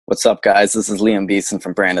What's up, guys? This is Liam Beeson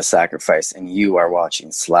from Brand of Sacrifice, and you are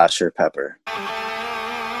watching Slasher Pepper. Enjoy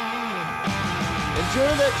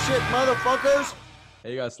that shit, motherfuckers!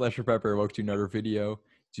 Hey guys, SlasherPepper, welcome to another video.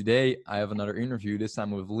 Today, I have another interview, this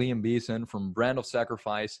time with Liam Beeson from Brand of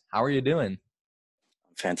Sacrifice. How are you doing?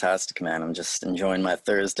 Fantastic, man. I'm just enjoying my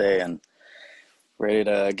Thursday and ready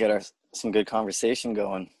to get some good conversation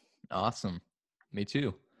going. Awesome. Me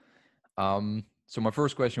too. So my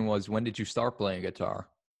first question was, when did you start playing guitar?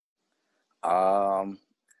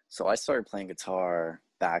 So I started playing guitar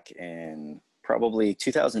back in probably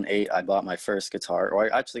 2008. I bought my first guitar, or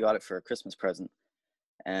I actually got it for a Christmas present.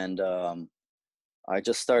 And I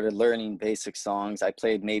just started learning basic songs. I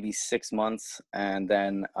played maybe 6 months, and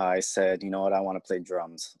then I said, you know what, I want to play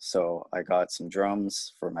drums. So I got some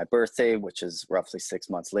drums for my birthday, which is roughly 6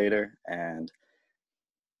 months later. And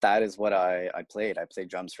that is what I played. I played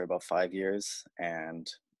drums for about 5 years,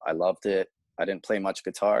 and I loved it. I didn't play much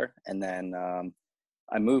guitar. And then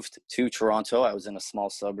I moved to Toronto. I was in a small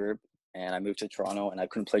suburb, and I moved to Toronto, and I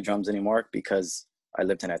couldn't play drums anymore because I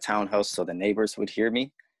lived in a townhouse, so the neighbors would hear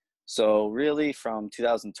me. So really from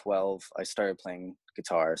 2012, I started playing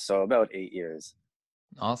guitar. So about 8 years.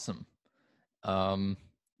 Awesome. Um,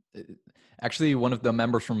 Actually, one of the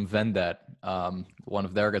members from Vendette, one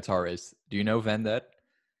of their guitarists, do you know Vendette?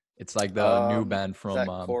 It's like the new band Is from,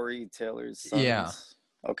 that Corey Taylor's yeah, sons?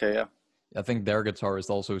 Okay, yeah. I think their guitarist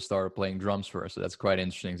also started playing drums first, so that's quite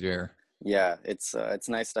interesting to hear. Yeah, it's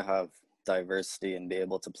nice to have diversity and be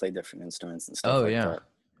able to play different instruments and stuff Oh like yeah, that.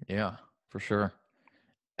 yeah, for sure.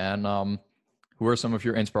 And who are some of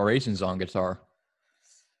your inspirations on guitar?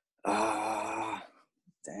 Ah,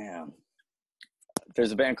 damn.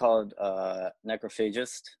 There's a band called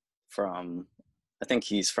Necrophagist from, I think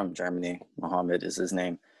he's from Germany. Mohammed is his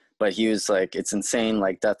name. But he was like, it's insane,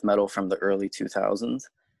 like death metal from the early 2000s.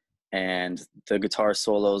 And the guitar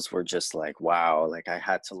solos were just like, wow, like I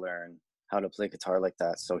had to learn how to play guitar like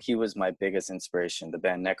that. So he was my biggest inspiration, the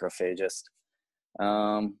band Necrophagist.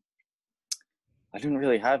 Um, I didn't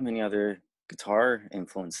really have many other guitar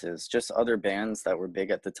influences, just other bands that were big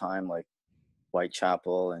at the time, like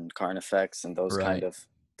Whitechapel and Carnifex and those kind Right. of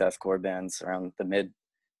deathcore bands around the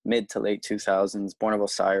mid to late 2000s. Born of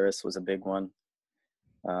Osiris was a big one.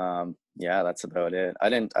 Yeah, that's about it. I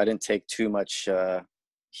didn't take too much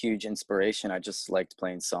huge inspiration. I just liked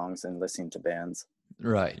playing songs and listening to bands.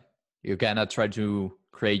 Right. You cannot try to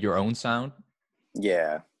create your own sound.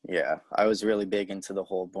 Yeah, yeah. I was really big into the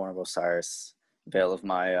whole Born of Osiris, Veil of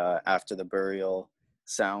Maya, After the Burial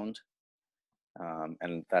sound.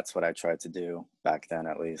 And that's what I tried to do back then,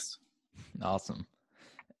 at least. Awesome.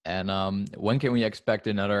 And when can we expect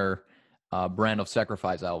another Brand of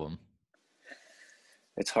Sacrifice album?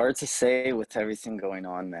 It's hard to say with everything going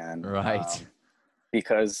on, man. Right.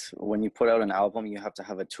 Because when you put out an album, you have to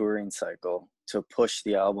have a touring cycle to push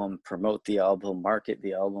the album, promote the album, market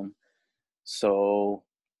the album. So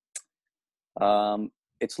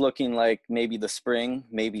it's looking like maybe the spring,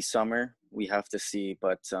 maybe summer. We have to see,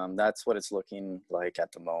 but that's what it's looking like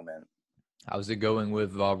at the moment. How's it going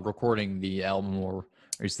with recording the album, or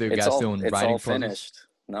are you still It's guys all still in it's all writing process? finished.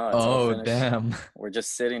 No, it's all Oh, finished. damn. We're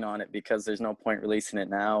just sitting on it because there's no point releasing it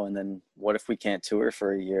now. And then what if we can't tour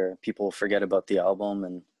for a year? People forget about the album,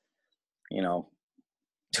 and you know,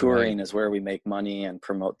 Right. touring is where we make money and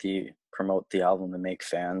promote the album and make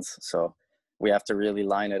fans. So we have to really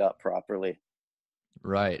line it up properly.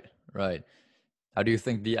 Right. Right. How do you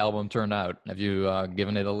think the album turned out? Have you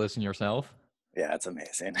given it a listen yourself? Yeah, it's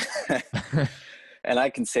amazing. And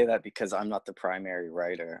I can say that because I'm not the primary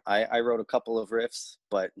writer. I wrote a couple of riffs,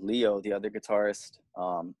 but Leo, the other guitarist,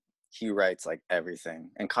 he writes like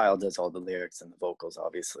everything, and Kyle does all the lyrics and the vocals,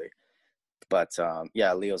 obviously. But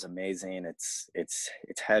yeah, Leo's amazing. It's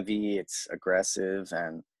heavy, it's aggressive,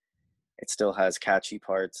 and it still has catchy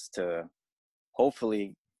parts to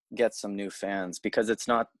hopefully get some new fans, because it's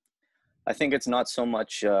not, I think it's not so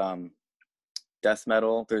much death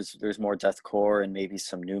metal. There's more deathcore and maybe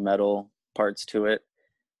some new metal parts to it,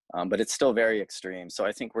 but it's still very extreme. So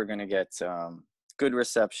I think we're going to get good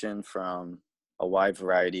reception from a wide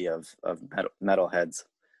variety of metalheads.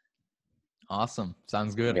 Awesome.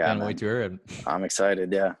 Sounds good. I Yeah, can't wait man, to hear it. I'm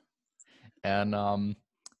excited. Yeah. And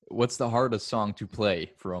what's the hardest song to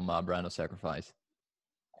play from Brand of Sacrifice?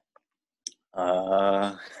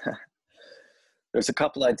 Uh, there's a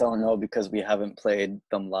couple I don't know because we haven't played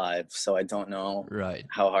them live, so I don't know Right.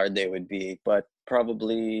 how hard they would be, but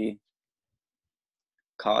probably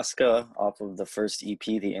Casca off of the first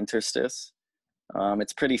EP, The Interstice.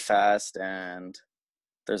 It's pretty fast, and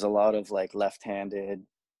there's a lot of like left-handed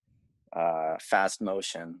fast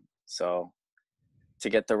motion. So to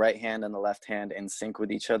get the right hand and the left hand in sync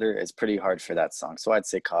with each other is pretty hard for that song. So I'd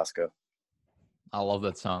say Costco. I love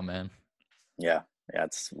that song, man. Yeah, yeah,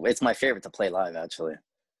 it's my favorite to play live, actually.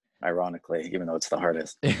 Ironically, even though it's the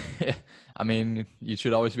hardest. I mean, you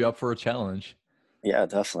should always be up for a challenge. Yeah,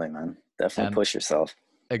 definitely, man. Definitely And push yourself.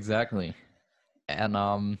 exactly. And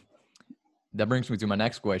that brings me to my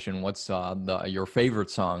next question. What's your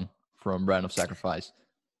favorite song from Brand of Sacrifice?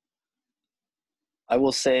 I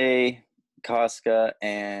will say Casca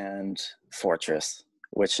and Fortress,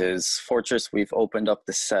 which is Fortress. We've opened up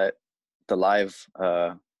the set, the live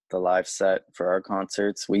set for our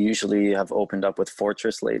concerts. We usually have opened up with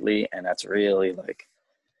Fortress lately, and that's really like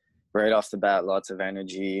right off the bat, lots of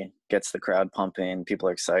energy, gets the crowd pumping, people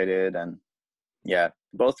are excited, and yeah,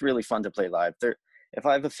 both really fun to play live. If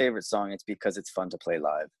I have a favorite song, it's because it's fun to play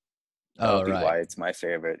live. That Oh, would be right. why it's my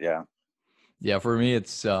favorite. Yeah. Yeah, for me,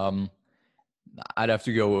 it's I'd have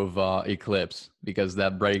to go with Eclipse because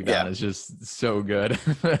that breakdown Yeah. is just so good.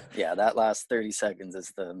 Yeah, that last 30 seconds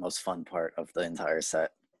is the most fun part of the entire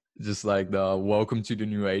set. Just like the welcome to the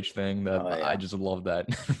new age thing that Oh I yeah. just love that.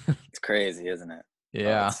 It's crazy, isn't it? Oh,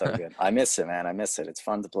 Yeah. it's so good. I miss it, man. I miss it. It's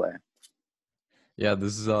fun to play. Yeah,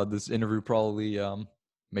 this interview probably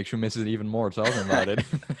makes you miss it even more talking about it.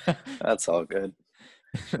 That's all good.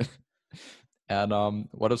 And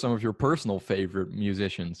what are some of your personal favorite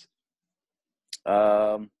musicians?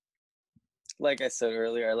 Um, like I said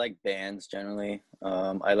earlier, I like bands generally.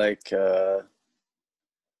 I like a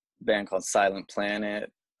band called Silent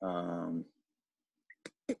Planet.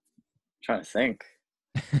 Trying to think.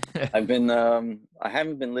 I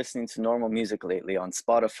haven't been listening to normal music lately. On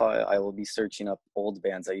Spotify, I will be searching up old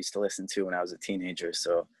bands I used to listen to when I was a teenager.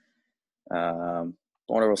 So,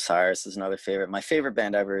 Born of Osiris is another favorite. My favorite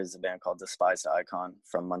band ever is a band called Despised Icon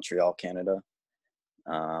from Montreal, Canada.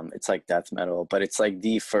 It's like death metal, but it's like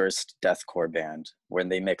the first deathcore band when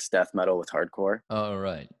they mix death metal with hardcore. All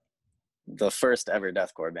right. The first ever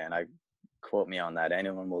deathcore band. I quote me on that.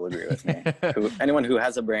 Anyone will agree with me. Anyone who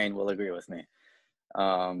has a brain will agree with me.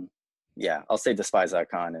 Yeah, I'll say Despise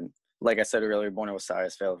Icon. And like I said earlier, Born of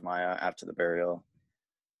Osiris, Veil of Maya, After the Burial.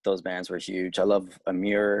 Those bands were huge. I love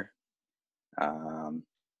Amir. And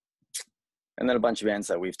then a bunch of bands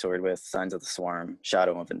that we've toured with, Signs of the Swarm,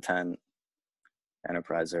 Shadow of Intent,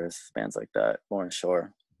 Enterprise Earth, bands like that, Lawrence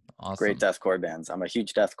Shore. Great Awesome. deathcore bands. I'm a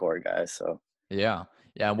huge deathcore guy, so Yeah.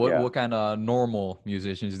 Yeah. yeah. What kind of normal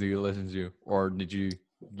musicians do you listen to, or did you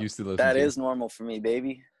used to listen That to? is normal for me,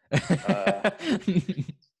 baby.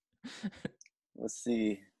 Let's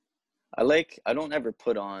see. I don't ever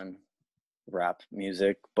put on rap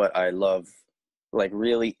music, but I love like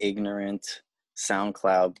really ignorant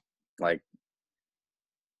SoundCloud, like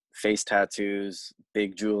face tattoos,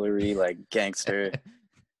 big jewelry, like gangster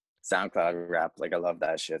SoundCloud rap. Like I love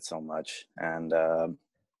that shit so much. And I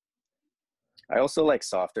also like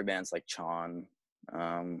softer bands like Chon,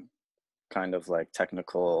 kind of like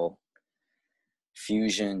technical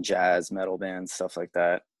fusion, jazz, metal bands, stuff like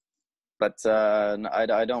that. But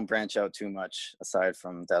I don't branch out too much aside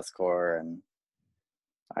from deathcore and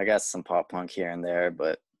I guess some pop punk here and there,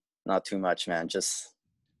 but not too much, man. Just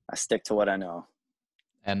I stick to what I know.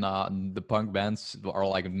 And the punk bands are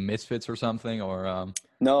like Misfits or something, or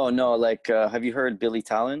No, like have you heard Billy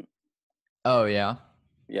Talent? oh yeah.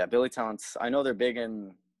 Yeah, Billy Talent's. I know they're big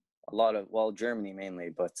in a lot of Germany mainly,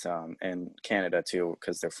 but and Canada too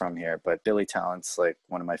because they're from here. But Billy Talent's like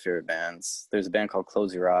one of my favorite bands. There's a band called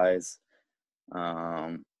Close Your Eyes.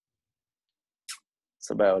 Um, that's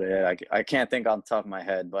about it. I can't think on the top of my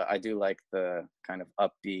head, but I do like the kind of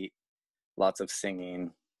upbeat, lots of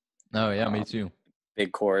singing, Oh yeah, me um, too.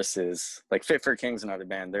 big choruses. Like Fit for King's another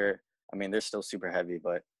band. They're still super heavy,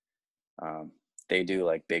 but um, they do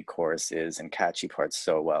like big choruses and catchy parts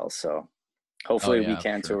so well. So Oh hopefully we yeah, for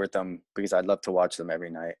can tour sure. with them because I'd love to watch them every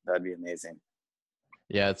night. That'd be amazing.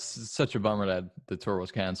 Yeah, it's such a bummer that the tour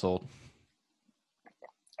was canceled.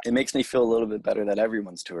 It makes me feel a little bit better that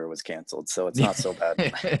everyone's tour was canceled, so it's not so bad.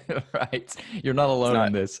 Right. You're not It's alone in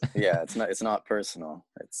not. this. Yeah, it's not personal.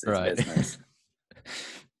 It's Right. business.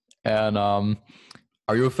 And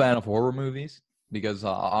are you a fan of horror movies? Because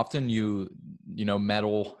often you know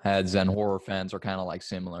metal heads and horror fans are kind of like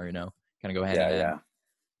similar, you know, kind of go hand in Yeah, hand.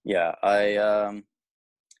 yeah.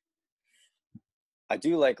 I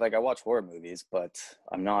do like I watch horror movies, but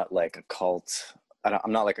I'm not like a cult.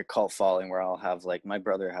 I'm not like a cult following where I'll have like my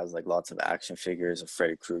brother has like lots of action figures of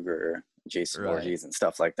Freddy Krueger, Jason Right. Voorhees, and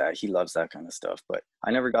stuff like that. He loves that kind of stuff, but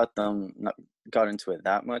I never got into it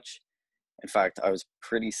that much. In fact, I was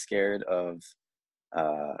pretty scared of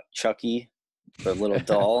Chucky, the little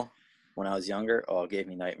doll, when I was younger. Oh, it gave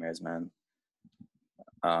me nightmares, man.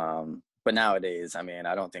 But nowadays, I mean,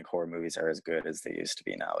 I don't think horror movies are as good as they used to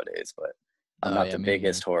be nowadays, but I'm Oh not yeah, the me neither.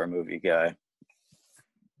 biggest horror movie guy.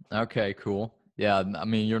 Okay, cool. Yeah, I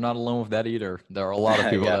mean, you're not alone with that either. There are a lot of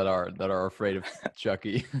people Yeah, that are afraid of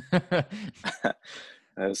Chucky. it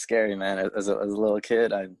was scary, man. As a little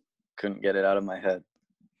kid, I couldn't get it out of my head.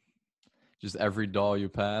 Just every doll you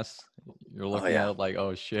pass, you're Oh looking at yeah, it like,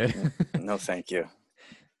 oh shit. no, thank you.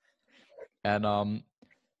 And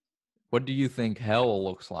what do you think hell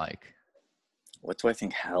looks like? What do I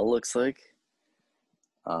think hell looks like?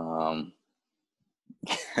 Um,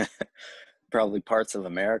 Probably parts of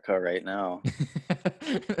America right now.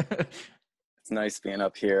 It's nice being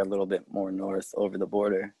up here a little bit more north over the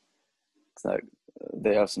border. It's like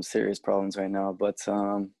they have some serious problems right now, but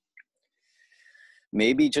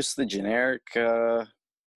maybe just the generic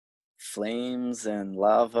flames and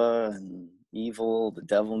lava and evil, the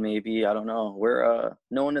devil. Maybe I don't know. We're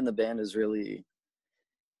no one in the band is really.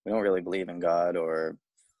 We don't really believe in God, or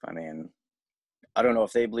I mean, I don't know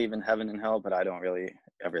if they believe in heaven and hell, but I don't really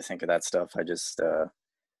ever think of that stuff.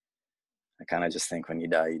 I kind of just think when you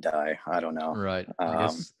die, you die. I don't know. Right. I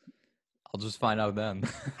guess I'll just find out then.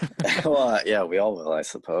 Well, yeah, we all will, I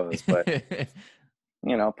suppose. But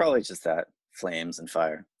probably just that flames and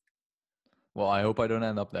fire. Well, I hope I don't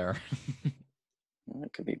end up there.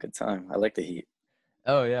 It could be a good time. I like the heat.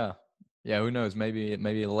 Oh yeah. Yeah, who knows? Maybe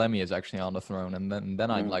Lemmy is actually on the throne, and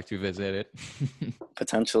then I'd Mm, like to visit it.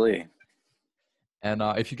 potentially, And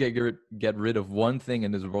if you could get rid of one thing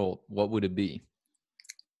in this world, what would it be?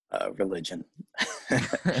 religion.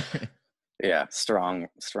 Yeah, strong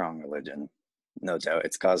religion, no doubt.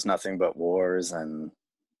 It's caused nothing but wars and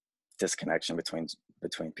disconnection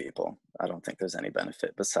between people. I don't think there's any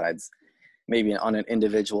benefit besides maybe on an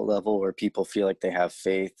individual level where people feel like they have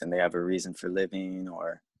faith and they have a reason for living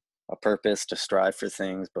or a purpose to strive for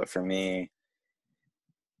things. But for me,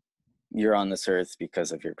 you're on this earth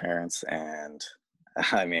because of your parents, and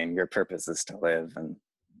I mean, your purpose is to live, and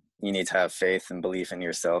you need to have faith and belief in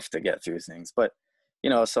yourself to get through things. But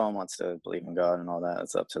if someone wants to believe in God and all that,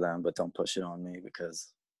 it's up to them, but don't push it on me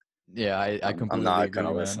because Yeah, I I'm completely not agree,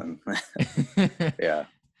 gonna man. listen. Yeah.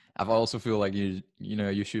 I also feel like you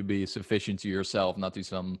should be sufficient to yourself, not to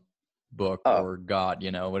some book Oh, or God.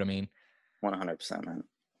 You know what I mean? 100%, man.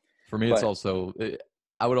 For me, it's But also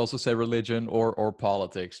I would also say religion or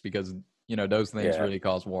politics because those things yeah, really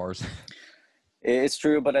cause wars. it's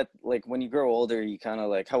true. But like when you grow older, you kind of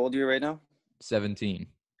like, how old are you right now? 17.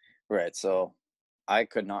 Right. So I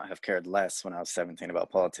could not have cared less when I was 17 about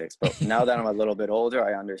politics. But now that I'm a little bit older,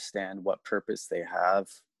 I understand what purpose they have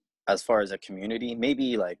as far as a community.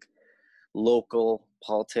 Maybe like local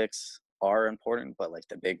politics are important, but like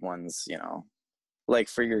the big ones, like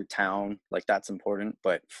for your town, like that's important.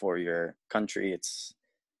 But for your country,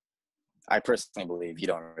 I personally believe you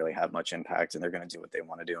don't really have much impact and they're going to do what they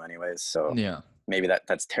want to do anyways. So Yeah. maybe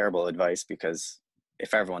that's terrible advice because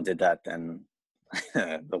if everyone did that, then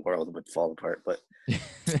the world would fall apart. But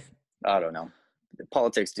I don't know.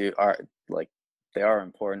 Politics are like they are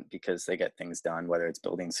important because they get things done, whether it's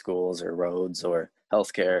building schools or roads or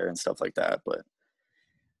healthcare and stuff like that. But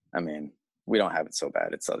I mean, we don't have it so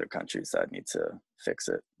bad. It's other countries that need to fix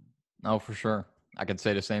it. Oh, for sure. I could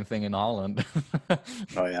say the same thing in Holland.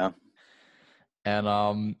 Oh yeah,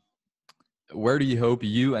 And where do you hope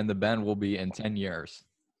you and the band will be in 10 years?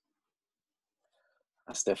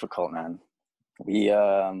 that's difficult, man. We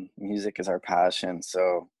music is our passion,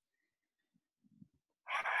 so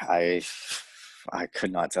I I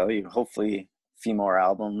could not tell you. Hopefully, a few more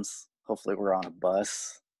albums. Hopefully, we're on a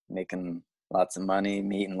bus making lots of money,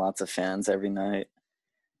 meeting lots of fans every night.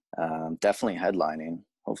 Definitely headlining.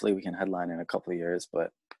 Hopefully, we can headline in a couple of years,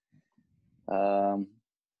 but um,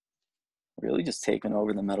 really just taking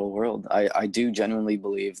over the metal world. I do genuinely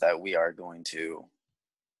believe that we are going to.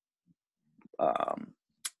 Um,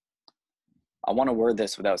 I want to word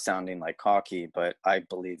this without sounding like cocky, but I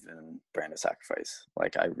believe in brand of sacrifice.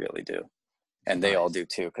 Like I really do, and they all Nice. do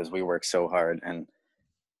too, because we work so hard. And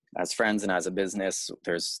as friends and as a business,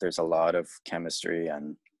 there's a lot of chemistry,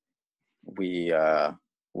 and we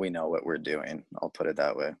we know what we're doing. I'll put it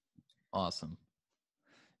that way. Awesome.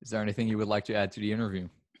 Is there anything you would like to add to the interview?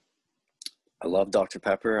 I love Dr.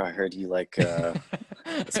 Pepper. I heard you like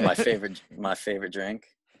it's my favorite drink,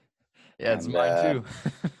 Yeah, it's and mine too.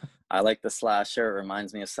 I like the Slasher. It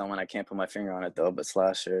reminds me of someone. I can't put my finger on it though, but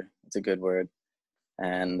Slasher. It's a good word.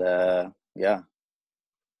 And yeah,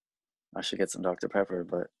 I should get some Dr. Pepper.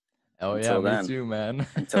 But Oh yeah, until me then, too, man.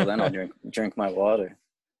 I'll drink my water.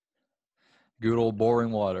 Good old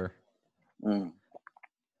boring water. Mm,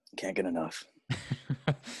 can't get enough.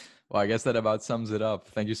 Well, I guess that about sums it up.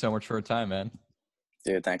 Thank you so much for your time, man.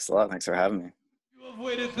 Dude, thanks a lot. Thanks for having me. You have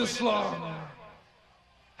waited this long.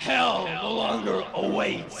 Hell no longer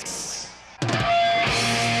awaits.